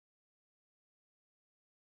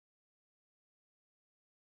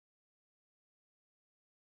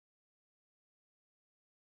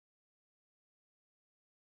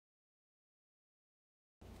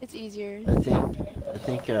It's easier. I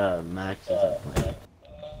think Max is up playing.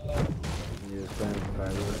 He was playing with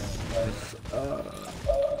Carlos.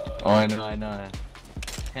 Oh, I know.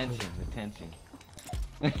 Tension, the tension.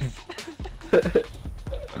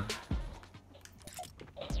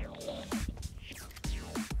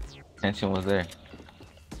 Tension was there.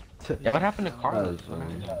 Yeah, what happened to Carlos?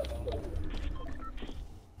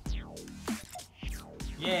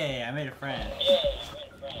 Yay, I made a friend.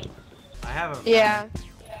 I have a friend. Yeah.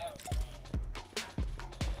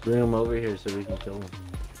 Bring him over here so we can kill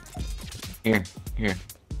him.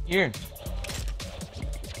 Here.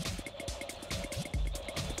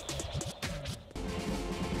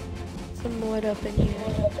 Some wood up in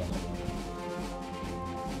here.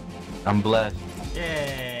 I'm blessed.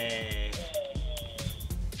 Yay.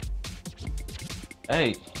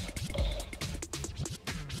 Hey.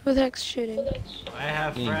 Who the heck's shooting? I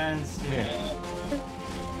have friends here.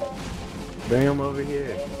 Bring him over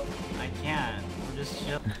here. I can't. We're just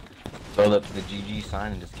chill. Throw up the GG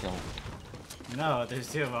sign and just kill him. No,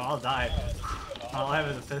 there's two of them. All died. All I have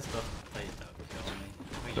is a pistol. Please don't kill me.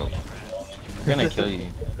 We can be friends. They're gonna kill you.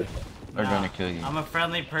 They're Nah, gonna kill you. I'm a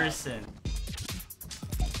friendly person.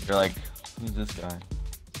 You're like, who's this guy?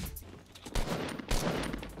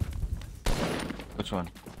 Which one?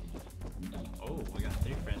 Oh, we got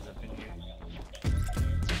 3 friends up in here.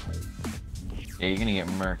 Yeah, you're gonna get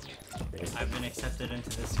murked. I've been accepted into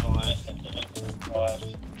this squad.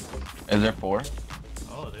 Is there 4?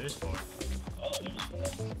 Oh, there's 4.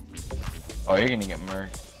 Oh, you're gonna get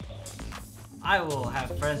murked. I will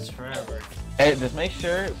have friends forever. Hey, just make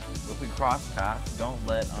sure if we cross paths, don't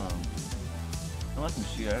let them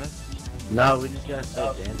shoot at us. No, we just gotta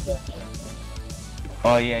start dancing.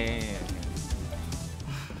 Oh yeah.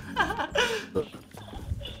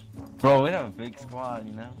 Bro, we have a big squad,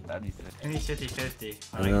 you know? That'd be sick. I need 50-50.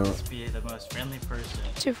 I I know. can just be the most friendly person.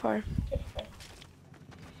 Too far.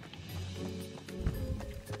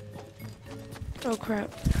 Oh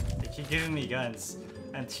crap. They keep giving me guns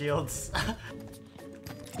and shields.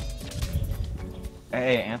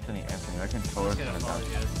 Hey, Anthony, I can I'm totally just gonna follow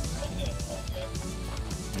you guys.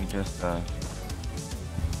 You just,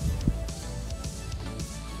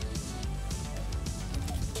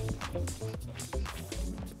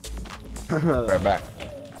 right back.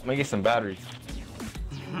 Let me get some batteries.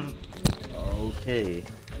 Okay.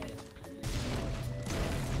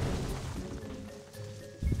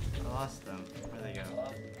 I lost them. Where'd they go?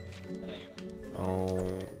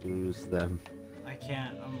 Oh, lose them. I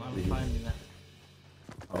can't. I'm finding them.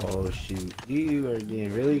 Oh shoot, you are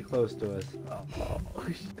getting really close to us. Oh,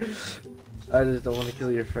 I just don't want to kill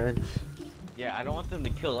your friend. Yeah, I don't want them to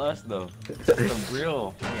kill us though. Some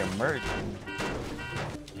real murked.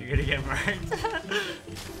 You're gonna get murked.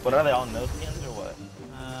 What are they, all no skins or what?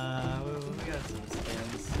 We got some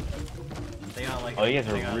skins. They got like. Oh, you guys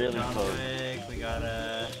are they got really John close. Wick, we got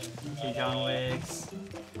 2 John Wicks.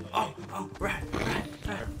 Oh, right.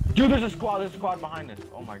 Dude, there's a squad behind us.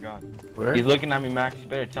 Oh my god. Where? He's looking at me, Max. You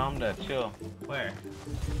better tell him to chill. Where?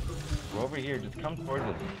 We're over here. Just come towards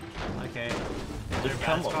us. Okay. Is there a Just bad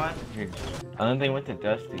come squad? here. I think they went to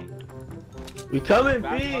Dusty. We coming,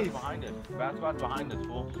 Bad squad's please. behind us. Bad squad's behind us,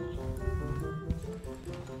 fool.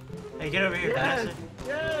 Hey, get over here, Yes, Finessor.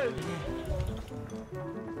 yes.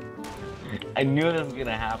 I knew this was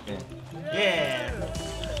gonna happen. Yeah.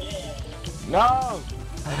 No!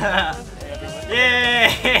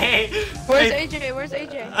 Yay! Where's Hey. AJ? Where's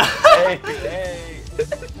AJ?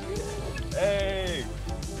 Hey!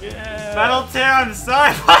 Yeah! Battletare, I'm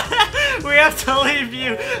sorry. We have to leave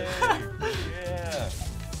you. Yeah!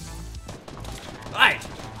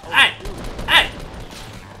 Hey!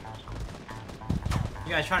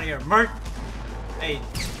 You guys trying to get murked? Hey,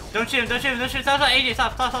 don't shoot him, stop, AJ,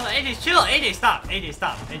 stop, AJ, chill, AJ, stop, AJ,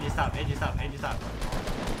 stop.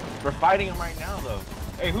 We're fighting him right now, though.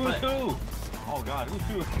 Hey, who's who? Oh god, who's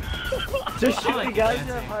who? Just shoot like the guys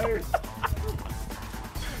dancing. that hired.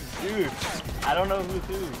 Dude, I don't know who's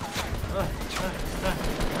who.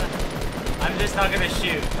 I'm just not gonna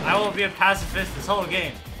shoot. I will be a pacifist this whole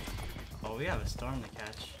game. Oh, we have a storm to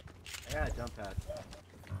catch. I got a jump pad.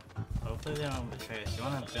 Hopefully they don't betray us. You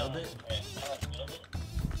wanna build it?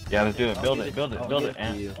 Yeah, let's do it. Build it.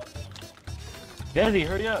 And Desi,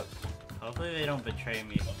 hurry up. Hopefully they don't betray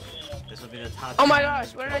me. This will be the top. Oh my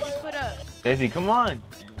gosh, what did I just put up? Desi, come on.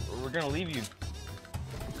 We're gonna leave you.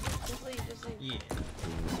 Just leave. Yeah.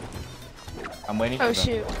 I'm waiting for Oh them.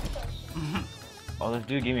 shoot. Oh, this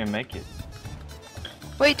dude gave me a make it.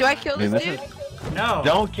 Wait, do I kill Dude, this this dude? is No.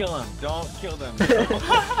 Don't kill him. Don't kill them. Don't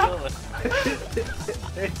kill them.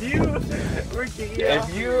 If you, we're kicking you If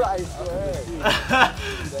off. you, I swear.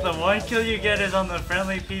 The one kill you get is on the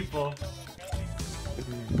friendly people.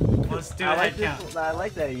 Let's do a head count. I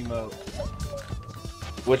like that emote.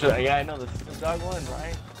 Which one? Yeah, I know the Snoop Dogg one,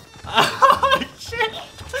 right? Oh shit!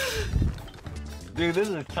 Dude, this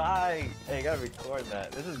is tight. Hey, you gotta record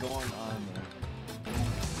that. This is going on, man.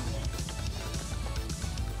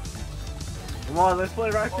 Come on, let's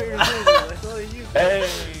play Rock Paper Scissors. Let's play you. Hey,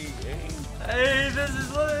 Hey, this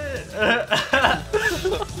is lit!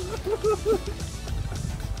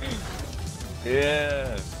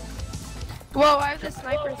 yeah. Whoa, I have the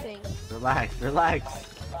sniper thing. Relax, relax.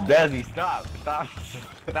 Desi, stop. Stop.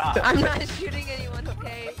 Stop. I'm not shooting anyone,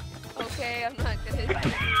 okay? Okay, I'm not gonna.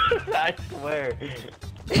 I swear.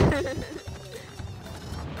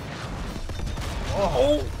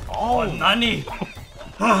 Oh, Oh, Nani!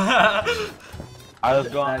 I was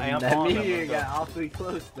going. Hey, I'm That following them. meteor Let's got go. awfully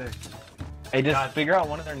close there. Hey, just God. figure out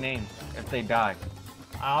one of their names if they die.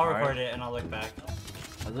 I'll Alright. record it and I'll look back.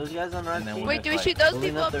 Are those guys on Rock And then Team? we'll Wait, do we fight. shoot those Moving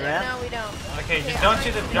people up up the there? ramp? No, we don't. Okay, just I'm don't not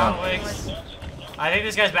shoot the shooting John anyone. Wicks. I think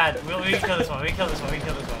this guy's bad. We can kill this one. We can kill this one. We can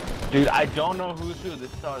kill this one. Dude, I don't know who's who.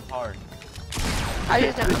 This is hard. I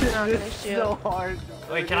just don't, I'm not gonna This is shoot. so hard.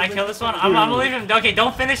 Wait, can I kill this one? I'm gonna leave him. Okay,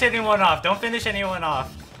 don't finish anyone off. Don't finish anyone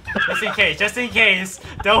off. Just in case. Just in case.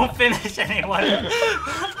 Don't finish anyone.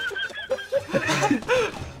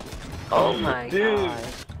 Oh my Dude. god.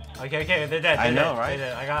 Okay, okay, they're dead. I They're know, dead. right?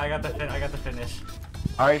 They're dead. I got the finish.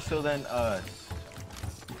 Alright, so then,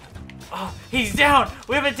 Oh, he's down.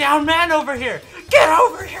 We have a down man over here. Get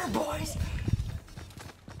over here, boys.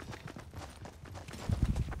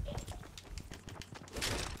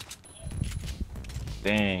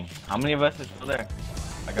 dang. How many of us is still there?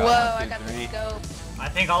 I got Whoa, one, I two, got three. the scope. I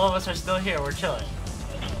think all of us are still here. We're chilling.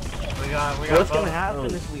 We got What's both. gonna happen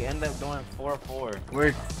if we end up going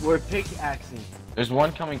 4-4? We're pickaxing. There's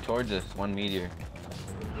one coming towards us, one meteor.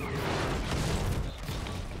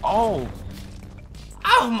 Oh!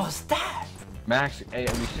 I almost died. Max, hey,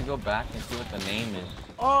 we should go back and see what the name is.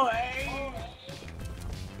 Oh, hey!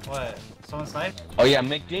 What? Someone sniped? Oh yeah,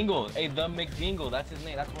 McDingle. Hey, the McDingle. That's his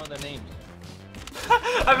name. That's one of their names.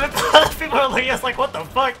 I bet those people are looking at us like, what the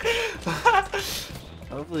fuck?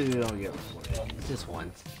 Hopefully we don't get one. Just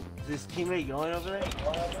once. Is this teammate going over there?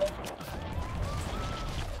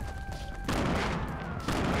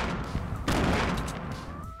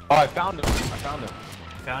 Oh, I found him. I found him.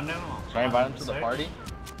 Found him? Should I invite him to the Sir? party?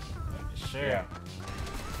 Sure. Yeah.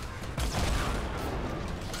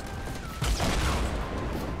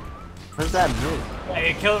 What's that move?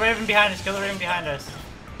 Hey, kill the Raven behind us. Kill the Raven behind us.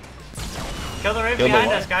 Kill the Raven Kill the behind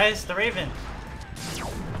what? us, guys. The Raven.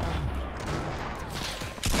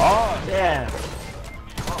 Oh! Yeah.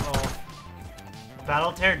 Uh-oh.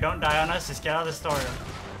 Battletare, don't die on us. Just get out of the storm.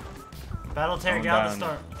 Battletare, Don't get out die of the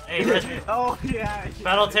on storm. Hey, Desmond. Oh, yeah.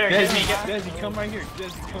 Battletare, get me. Desi, come right here.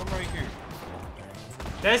 Desi, come right here.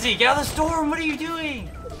 Desi, get out of the storm. What are you doing?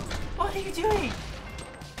 What are you doing?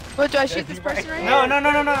 What, do I shoot this person right No, here? no,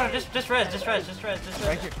 no, no, no. Just res. Right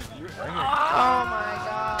here. Oh my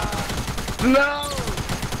god. No!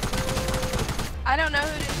 I don't know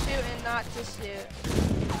who to shoot and not to shoot.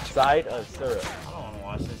 Side of syrup. I don't want to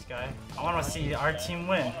watch this guy. I want to see our team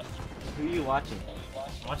win. Who are you watching?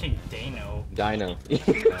 I'm watching Dano. Dino.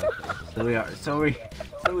 So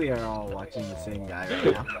we are all watching the same guy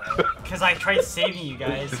right now. Because I tried saving you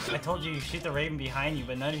guys. I told you shoot the Raven behind you,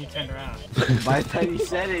 but none of you turned around. By the time you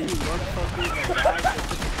said it, you one fucking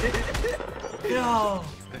guy. No.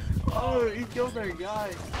 Oh, he killed our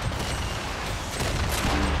guy.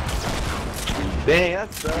 Dang,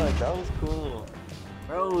 that sucked. That was cool.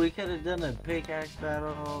 Bro, we could have done a pickaxe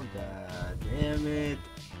battle. God damn it.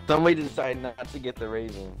 Somebody decided not to get the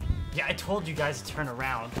Raven. Yeah, I told you guys to turn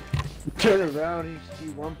around. Turn around, he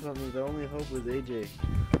one-pumped me. The only hope was AJ.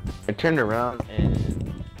 I turned around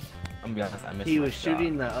and I'm gonna be honest, I missed He my was shot.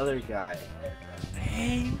 shooting the other guy.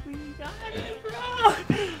 Hey, we got it,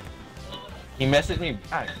 bro. He messaged me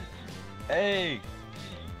back. Hey.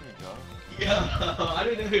 There Yo, I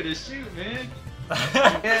didn't know who to shoot, man.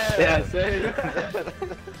 Yeah, same.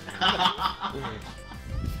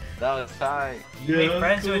 That was tight. You make Yeah,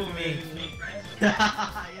 friends cool, with me. man.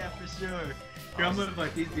 Yeah, for sure. Here, I'm gonna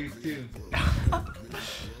fight these dudes too.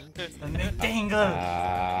 The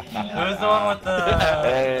McDangler. Who's the one with the?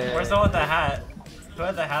 Hey. Where's the one with the hat? Who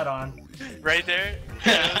had the hat on? Right there.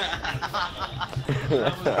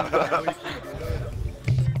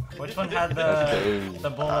 Which one had the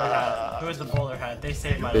bowler hat? Who was the bowler hat? They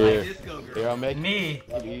saved my Here. life. Disco girl. Here, I'll make Me.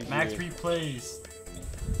 it easier. Max replays.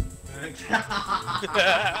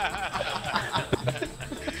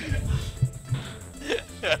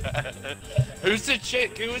 Who's the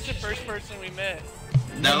chick? Who was the first person we met?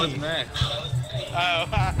 That was Max. Oh.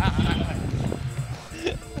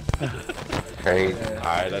 Crazy.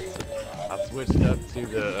 Alright, I switched up to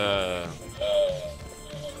the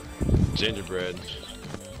gingerbread.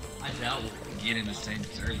 I doubt we'll get in the same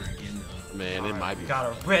server again though. Man, it might be.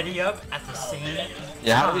 Gotta ready up at the same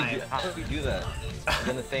Yeah, time. how do we do that?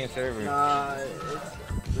 In the same server.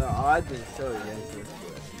 The odds are so against us.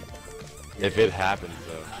 If it happens,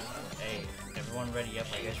 though. Hey, everyone ready up?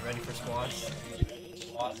 Are you guys ready for squads?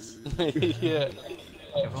 Yeah.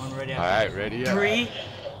 Everyone ready up? Alright, ready up. 3,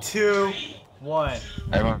 2, 1.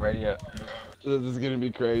 Everyone ready up. This is gonna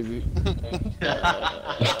be crazy.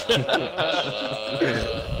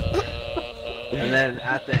 And then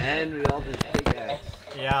at the end, we all just pickaxe.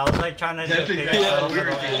 Yeah, I was like trying to do a Definitely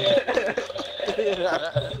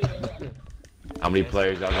pickaxe. How many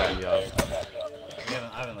players y'all got in y'all?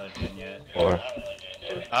 I haven't loaded in yet. 4. Oh,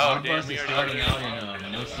 Our damn, bus we is already starting out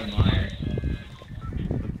in Lucy Meyer.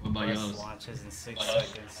 What about Bus yours? launches in 6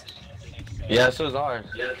 seconds. Yeah, so is ours.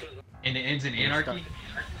 And it ends in anarchy?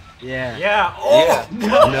 Yeah. Yeah. Oh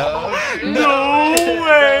No. no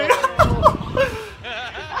way!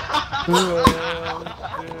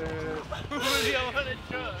 Who do y'all want to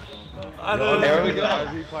trust? I don't There we know. go.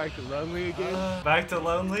 Are we back to lonely again? Back to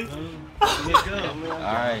lonely. Let's go.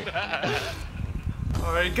 Alright.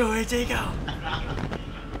 Alright, go AJ, go.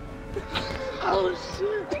 Oh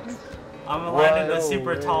shit. I'm landing the Wow,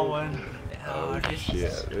 super man. tall one. Oh this- shit,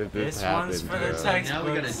 if This this one's happens, for the bro. textbooks. Now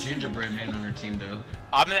we got a gingerbread man on our team though.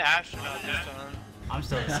 I'm the astronaut this time. I'm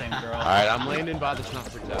still the same girl. Alright, I'm landing by the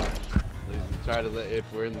sniper tower. Let's try to if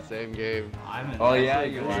we're in the same game. I'm in Oh there. yeah,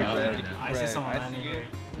 you Yeah. are. I see someone landing here.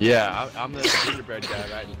 Yeah, I'm the gingerbread guy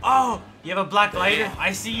right now. Oh, you have a black lighter?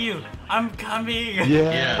 I see you. I'm coming.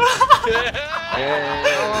 Yeah.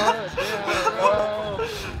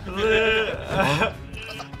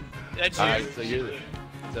 That's you. Alright,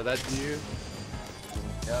 so that's you?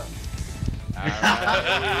 Yeah.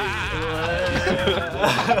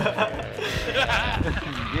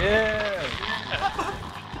 Yeah.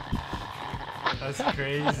 That's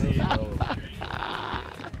crazy.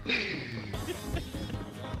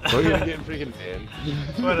 We're gonna get freaking in.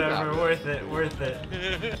 Whatever, worth it, worth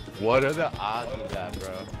it. What are the odds of that,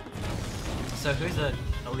 bro? So who's the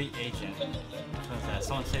elite agent? Which one's that?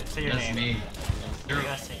 Someone say your That's name. me. You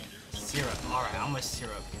gotta say Syrup. Alright, I'm with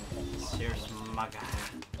Syrup. Syrup's my guy.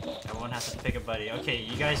 Everyone has to pick a buddy. Okay,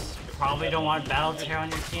 you guys probably don't want Battletare on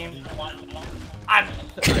your team. I'm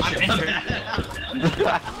injured.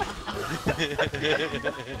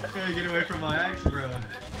 Hey, get away from my axe, bro.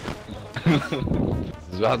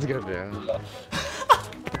 This is about to go down.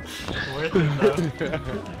 Worth it though.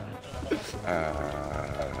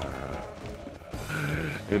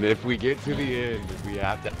 And if we get to the end, we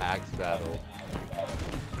have to axe battle.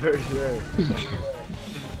 For sure.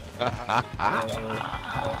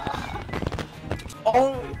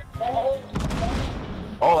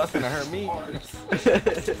 Oh, that's gonna hurt me.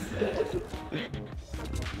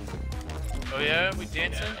 Oh yeah, we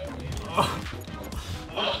dancing?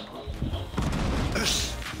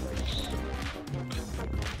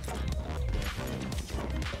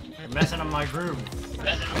 You're messing up my groove.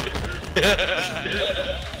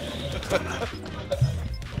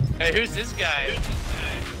 Hey, who's this guy?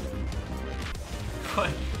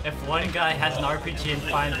 If one guy has an RPG and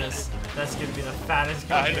finds us, that's gonna be the fattest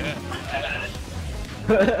guy.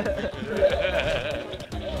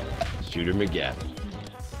 Shooter McGaff.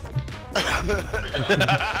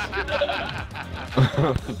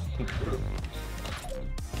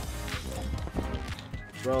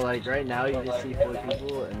 Bro, like right now you just see 4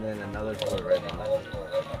 people and then another 4 right now.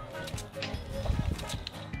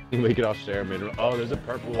 We could all share them in. Oh, there's a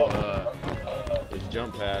purple it's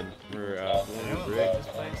jump pad for Anyone brick. like this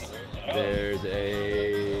place? There's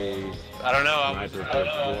a I don't know. I'm sniper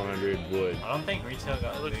for 400 wood. I don't think retail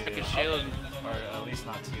got It looks like a looted, shield. or at least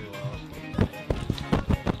not too well.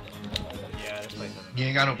 Yeah, this place doesn't. You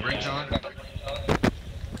ain't got no brakes on?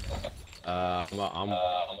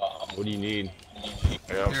 What do you need?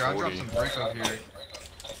 Here, I'll drop some brakes up here.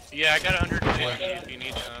 Yeah, I got 150 if you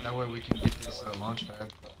need some. That way we can get this launch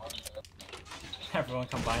pad. Everyone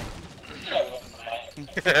combine.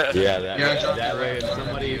 Yeah, that, Yeah, drop that the way right if on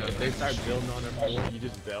somebody, the, if they start building on their fort, you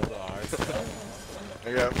just bail the ours.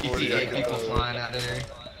 I got You 40. see I 8 can people throw. flying out of there.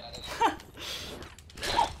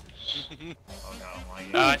 Oh no, my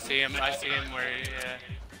Oh, god. I see him where, yeah.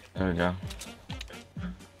 There we go.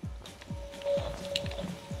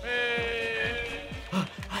 Hey.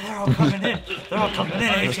 They're all coming in. They're all coming in,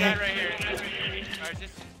 Oh, this guy AJ. right here. Or is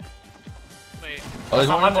this... Wait. Oh, That's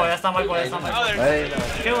not my boy, that's not my boy, that's not my Oh, boy. there's.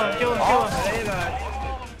 Kill him, kill him, kill him.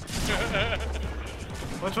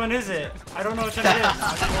 Which one is it? I don't know which one it is.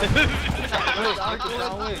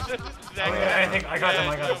 I think I got him,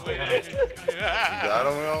 I got him. We got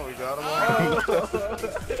him all. We got him all.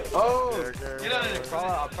 Oh! Okay. Get out of there. Crawl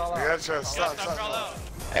out, crawl We out. gotta try to stop.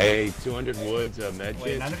 Hey, 200 woods, med Wait,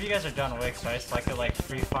 kit. none of you guys are John Wicks, right? So I could like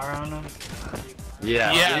free fire on them?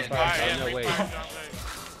 Yeah. Yeah, fire, no, wait.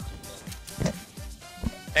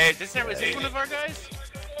 Hey, was this one of our guys?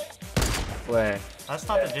 Where? That's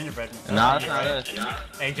not the gingerbread man. Nah, that's not us.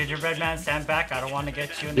 Hey, gingerbread man, stand back. I don't want to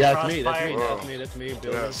get you in the Yeah, that's me, crossfire. that's me,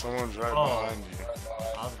 Bill. Yeah, someone's right Oh. behind you.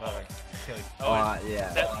 I was about to kill you. Oh,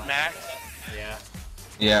 yeah. that's Max. Yeah.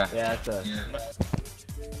 Yeah. Yeah, that's us.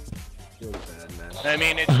 Feels bad, man. I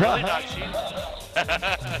mean, it's really not cheap.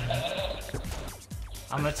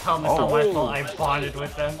 I'm gonna tell them it's not my fault. I bonded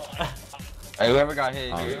with them. Hey, whoever got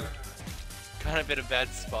hit, dude. Kind of in a bad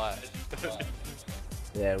spot.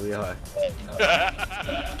 Yeah, we are.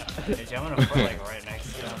 Hey, Jay, I'm gonna put like right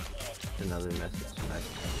next to them. Another message.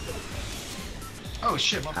 Oh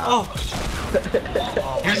shit, my Oh!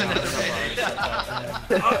 Here's another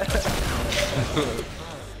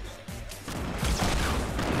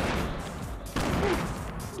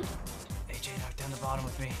AJ, knock down the bottom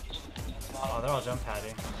with me. Oh, they're all jump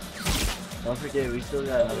padding. Don't forget, we still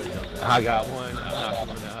got another jump. I got one. I knocked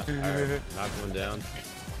one out. Alright, knocked one down.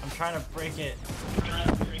 I'm trying to break it.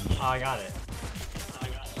 Oh, I got it.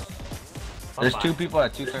 There's Bye-bye. 2 people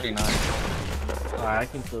at 239. Alright, I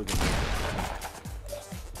can still get it.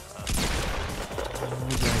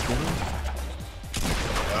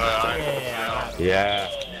 Yeah.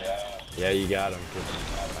 Yeah, you got him.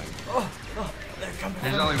 They're coming.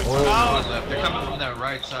 There's only one squad left. They're coming from that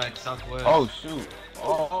right side, southwest. Oh, shoot.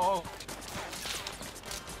 Oh.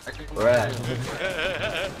 We're at.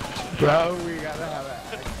 Bro, we gotta have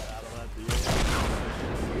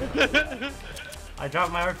an I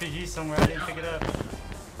dropped my RPG somewhere. I didn't pick it up.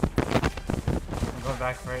 I'm going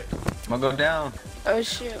back for it. I'm gonna go down. Oh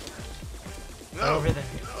shoot. No. Over there.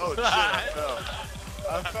 Oh shit, I fell.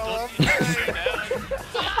 I fell off.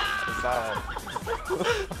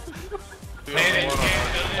 Hey,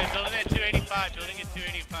 building at 285. Building at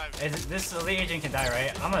 285. Is it, this elite agent can die,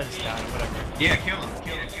 right? I'm gonna just die, whatever. Yeah, kill him,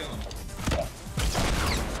 kill him, kill him.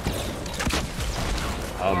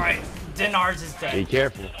 Alright, Dinar's is Be dead.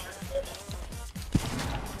 careful.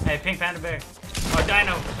 Hey, Pink Panda Bear. Oh,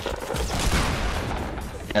 Dino.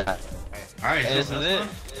 Yeah. Alright, Hey, this is it.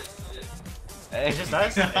 Hey. It's just us?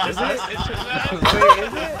 Is this us? It's just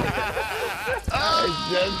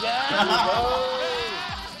that.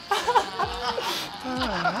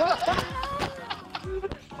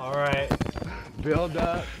 Alright. Build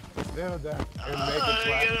up, and make a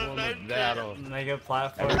platform of battle. Make a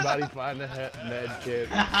platform. Everybody find a med kit.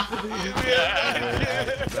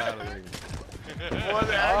 Battling. One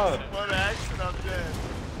axe, and I'm dead.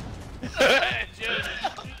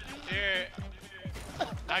 Here.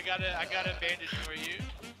 I got a bandage for you.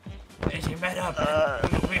 AJ, met up.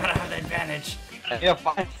 We gotta have the advantage. Yeah,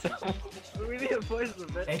 find some. We need to push the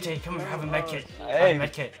bed. AJ, come here, have a med kit. Hey. Have a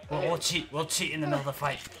med kit. We'll cheat. We'll cheat in the middle of the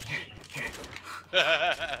fight.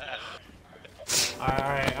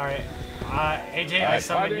 Alright. AJ, I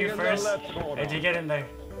summoned you first. AJ, get in there.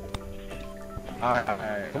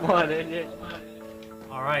 Alright. Come on, AJ.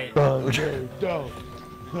 Alright. Okay, go.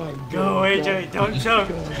 Go, AJ, don't choke.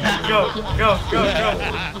 Go.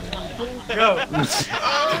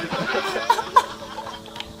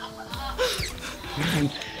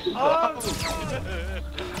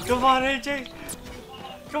 Come on, AJ.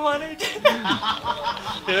 Come on, AJ.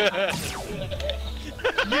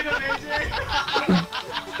 Get him, AJ!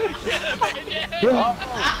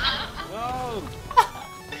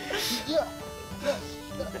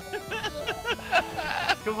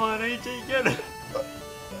 Come on, AJ, get him.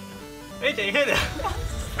 AJ, hit him.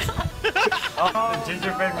 The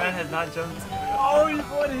gingerbread man has not jumped. Oh, you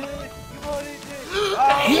got hit. Come on,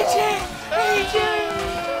 AJ. AJ!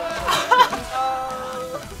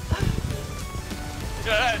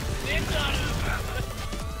 It's on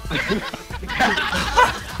him.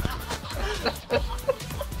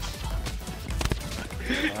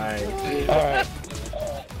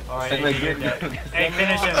 Alright, Hey, AJ, you're dead. Hey,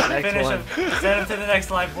 finish him. Send him to the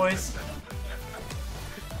next live, boys.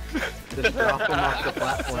 Just drop him off the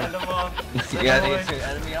platform. Send him off. Send Yeah, him away.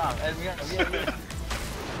 enemy off.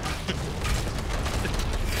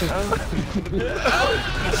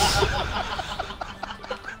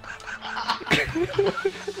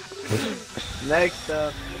 Next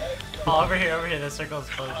up. Oh, over here, the circle's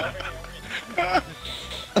closed.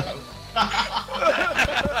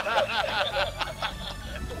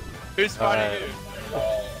 Who's spotting who?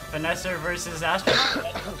 Finessor versus Astronaut?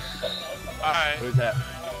 Alright. Who's that?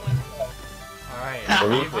 Alright,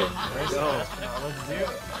 What is Steven it? versus Astronaut. Let's do it.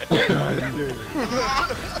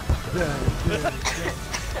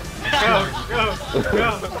 Go.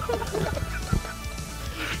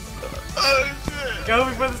 Oh shit! Go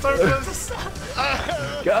before the storm closes.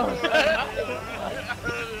 Go!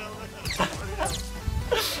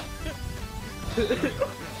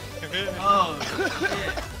 Oh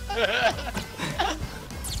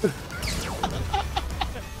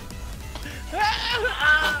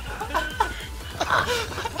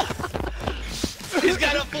He's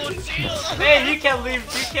got a full shield! Hey, you can't leave.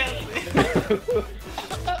 You can't leave.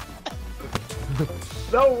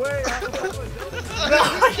 No way!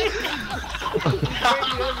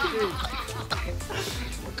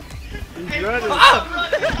 He's running!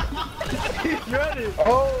 He's running!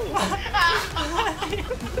 Oh!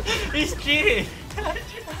 He's cheating.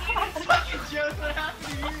 fucking Joe, what happened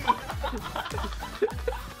to you?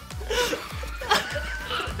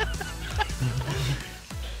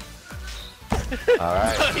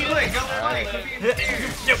 Alright. Go away, go away, come here.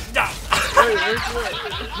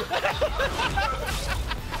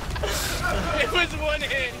 It was one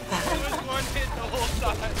hit! It was one hit the whole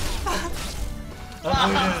time!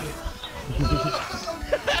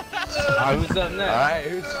 Alright, who's up next? Alright,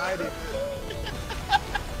 who's fighting?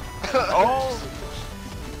 Oh!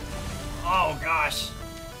 Oh gosh.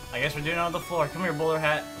 I guess we're doing it on the floor. Come here, bowler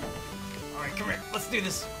hat. Alright, come here. Let's do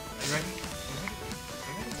this. Are you ready?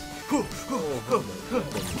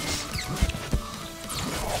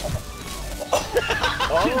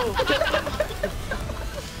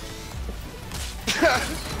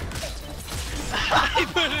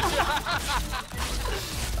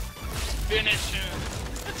 Finish him!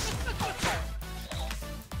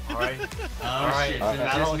 Alright. Oh Alright. shit, is it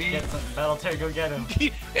just me? Battletare, go get him.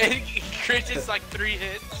 And Chris is like 3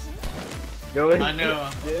 hits. Go ahead. I know.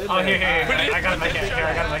 Oh, here. I gotta make it. Here,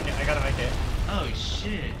 I gotta make it. Oh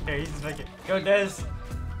shit. Here, you just make it. Go, Dez.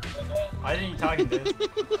 Why didn't you talk to Dez?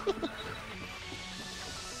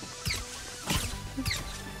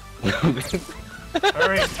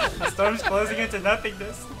 Hurry. The storm's closing into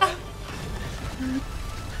nothingness.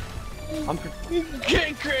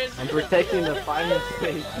 Get Chris! I'm protecting the final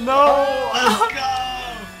space. No! Let's go!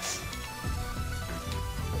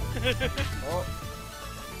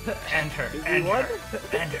 End her. Is he End one? her.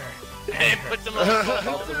 End her. It End her. puts him on the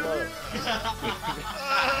Help him up.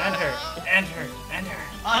 End her. End her. End her.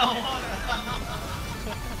 I don't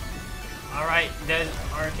wanna. Alright, Dez.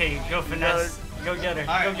 Okay, go Finesse. Go get her.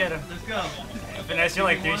 Alright, Go get him. Let's go. Finesse, you're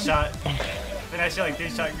like 3-shot. Finesse, you're like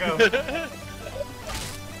 3-shot. Go.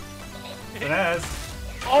 Finesse.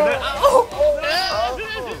 Alright.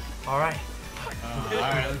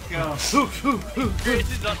 Alright, let's go. Chris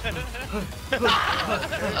is on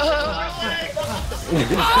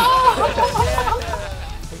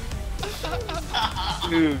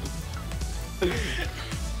Dude.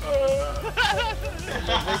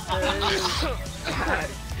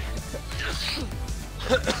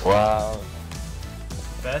 Wow.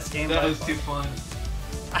 Best game That by was far. too fun.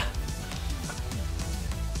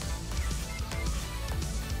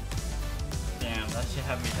 Damn, that shit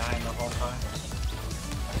had me dying the whole time.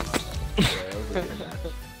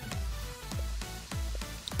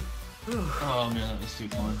 Oh man, that was too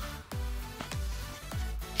fun.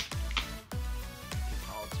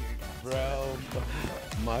 All tear gas. Bro,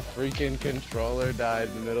 my freaking controller died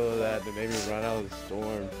in the middle of that and it made me run out of the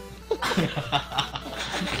storm.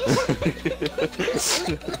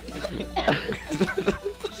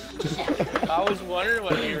 I was wondering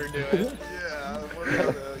what you were doing. Yeah, what the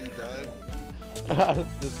hell you done? I was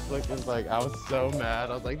just looking like, I was so mad.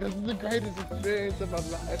 I was like, this is the greatest experience of my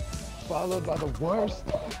life, followed by the worst.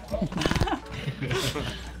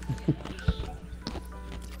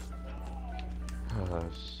 Oh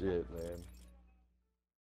shit, man.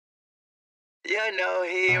 You're no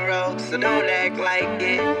hero, so don't act like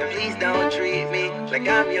it. And please don't treat me like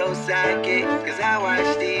I'm your sidekick. Cause I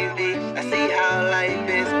watch TV, I see how life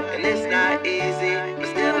is, and it's not easy.